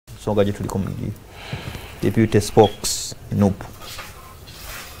songa gye tuliko mu deputy spokes nope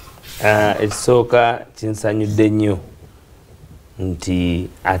ekisooka kinsanyudde nnyo nti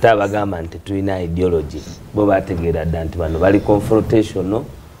ate abagamba nti tulina ideology bo bategeera dda nti bano bali confrontational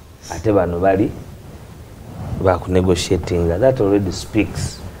ate bano bali bakunegotiatinga. That already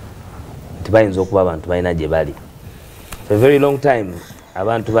speaks nti bayinza okuba abantu balina gye bali. For a very long time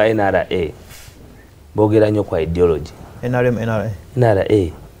abantu ba NRA boogera nnyo kwa ideology.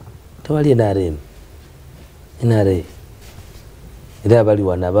 NRA tewali NRA era abali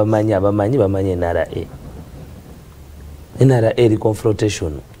wano abamanyi NRA eri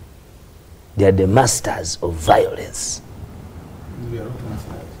confrontation. They are the masters of violence.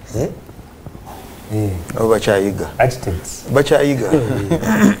 Bachayiga architects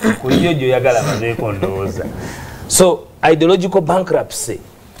kuliyo yagala bazeko ndowooza. So ideological bankruptcy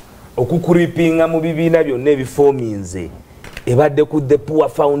okukuripinga mu bibiina byonna ebifominze ebadde ku the poor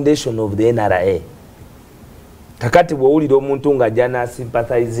foundation of the NRA. Kakati bw'owulira omuntu nga jana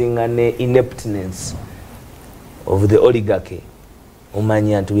sympathizinga ne ineptness of the oligarchy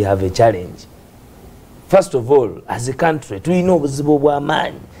omanya nti we have a challenge. First of all, as a country tulina obuzibu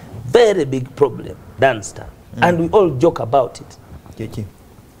obw'amaanyi, very big problem, understand? And we all joke about it.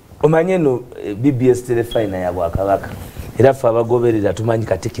 Omanye no BBS Terefayina ya Bwakabaka era ffe abagoberera tumanyi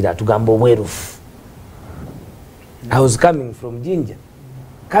Katikkiro atugamba obwerufu. I was coming from Jinja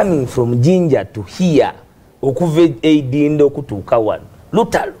to here okuva Edindo okutuuka wano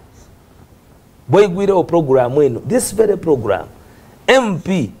lutalo bwegwirewo programu eno. This very program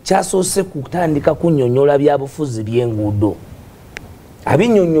MP kyasoose kutandika kunnyonnyola byabufuzi by'enguudo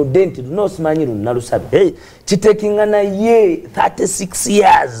abinyonyodde nti luno osimanyi lunnalusabe kitekinga naye 36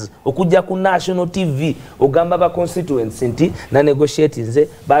 years okujja ku national TV ogamba ba constituency nti na negotiate nze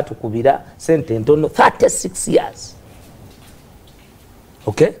batukubira sente ntono 36 years.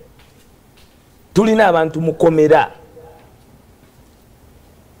 Okay, tulina abantu mukomera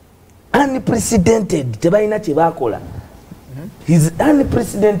unprecedented tebalina kye bakola. He's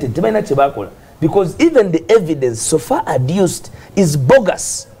unprecedented tebalina kye bakola because even the evidence so far adduced is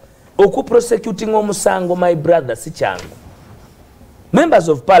bogus. Oku prosecuting omusango, my brother, si changu. Members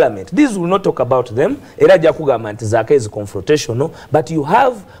of parliament, these will not talk about them. Eraja kugamba nti Zaka is confrontational, but you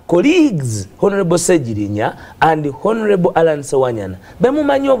have colleagues, Honorable Sejirinya and Honorable Alan Sewanyana.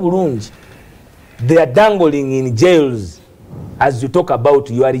 Bemumanyo bulungi. They are dangling in jails as you talk about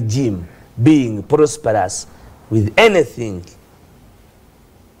your regime being prosperous with anything.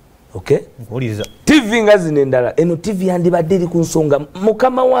 Okay? TV nga zinendala eno TV yandibadde eri ku nsonga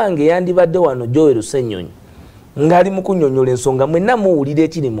mukama wange yandibadde wano Joel Senyonyi ngali mukunyonyola ensonga mwenna muwulira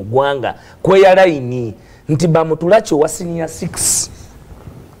ekiri mu ggwanga kweya layini nti bamutulaki owa senior 6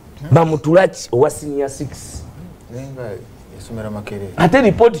 bamutulaki owa senior 6 ate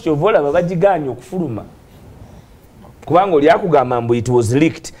ripoti kyovola babagiganye okufuluma kubanga oli akugamba mbu it was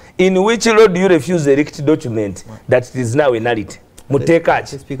leaked. In which law do you refuse a leaked document that it is now a nullity?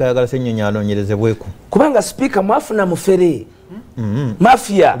 Mutekachi speaker yagala Ssenyonyi anoonyerezebweko kubanga speaker mwafuna mufere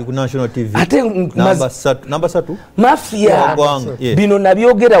mafia ku national TV ate number 3 mafia bino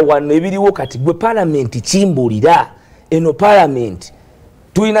nabyogera wano ebiriwo kati gwe parliament kimbulira eno parliament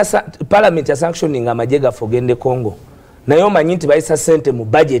tuina parliament ya sanctioning amajega fogende Congo nayo manyi nti bayisa sente mu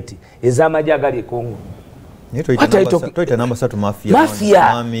budget ez'amajja agali Congo. Toita number 3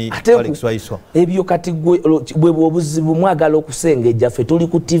 mafia Alex Waiswa ebyo kati bwe obuzibu mwagala okusengejja ffe tuli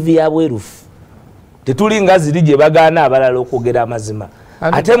ku TV ya bwerufu tetuli nga ziri gye bagaana abalala okwogera amazima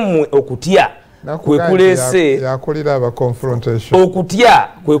ate mmwe okutya kwe kuleese yakolera aba confrontation okutya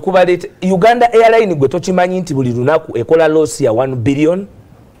kwe kubaleeta Uganda Airline gwe tokimanyi nti buli lunaku ekola loss ya 1 billion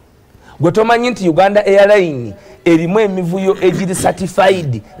gwe tomanyi nti Uganda Airline erimu emivuyo egiri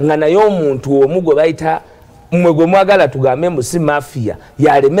certified nga naye omuntu omu gwe bayita mmwe gwe mwagala tugambe mbu si mafia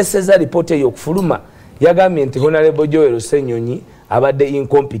yalemeseza ripoti ey'okufuluma yagambye nti Honorable Joel Ssenyonyi abadde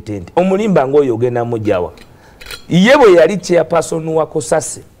incompetent. Omulimba ng'oyo ogenda mujawa ye bwe yali chairperson wa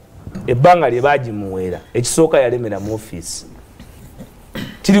Kosase ebbanga lye baagimuweera ekisooka yalemera mu office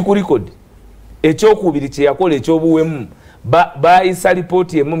kiri ku record ekyokubiri kye yakola ekyobuwemu baayisa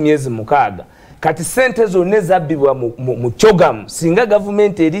lipooti emu myezi 6 kati sente zonna ezabbibwa mu Chogamu singa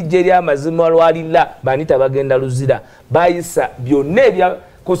gavumenti erijja eri amazima lwalira banita bagenda luzira baayisa byonna ebya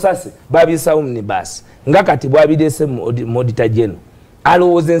Kosase babiyisa omnibus nga kati bwabireese mu Auditor General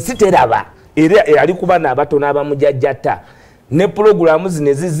alowooza ensi teraba era ali kuba n'abatono abamujajjata ne programu zino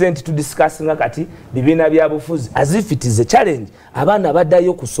ezizze nti tudiscussinga kati bibiina bya bufuzi as if it is a challenge abaana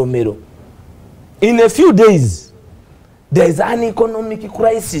baddayo ku ssomero. In a few days there is an economic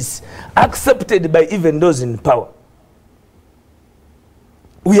crisis accepted by even those in power.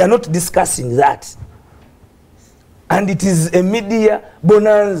 We are not discussing that. And it is a media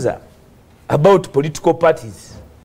bonanza about political parties.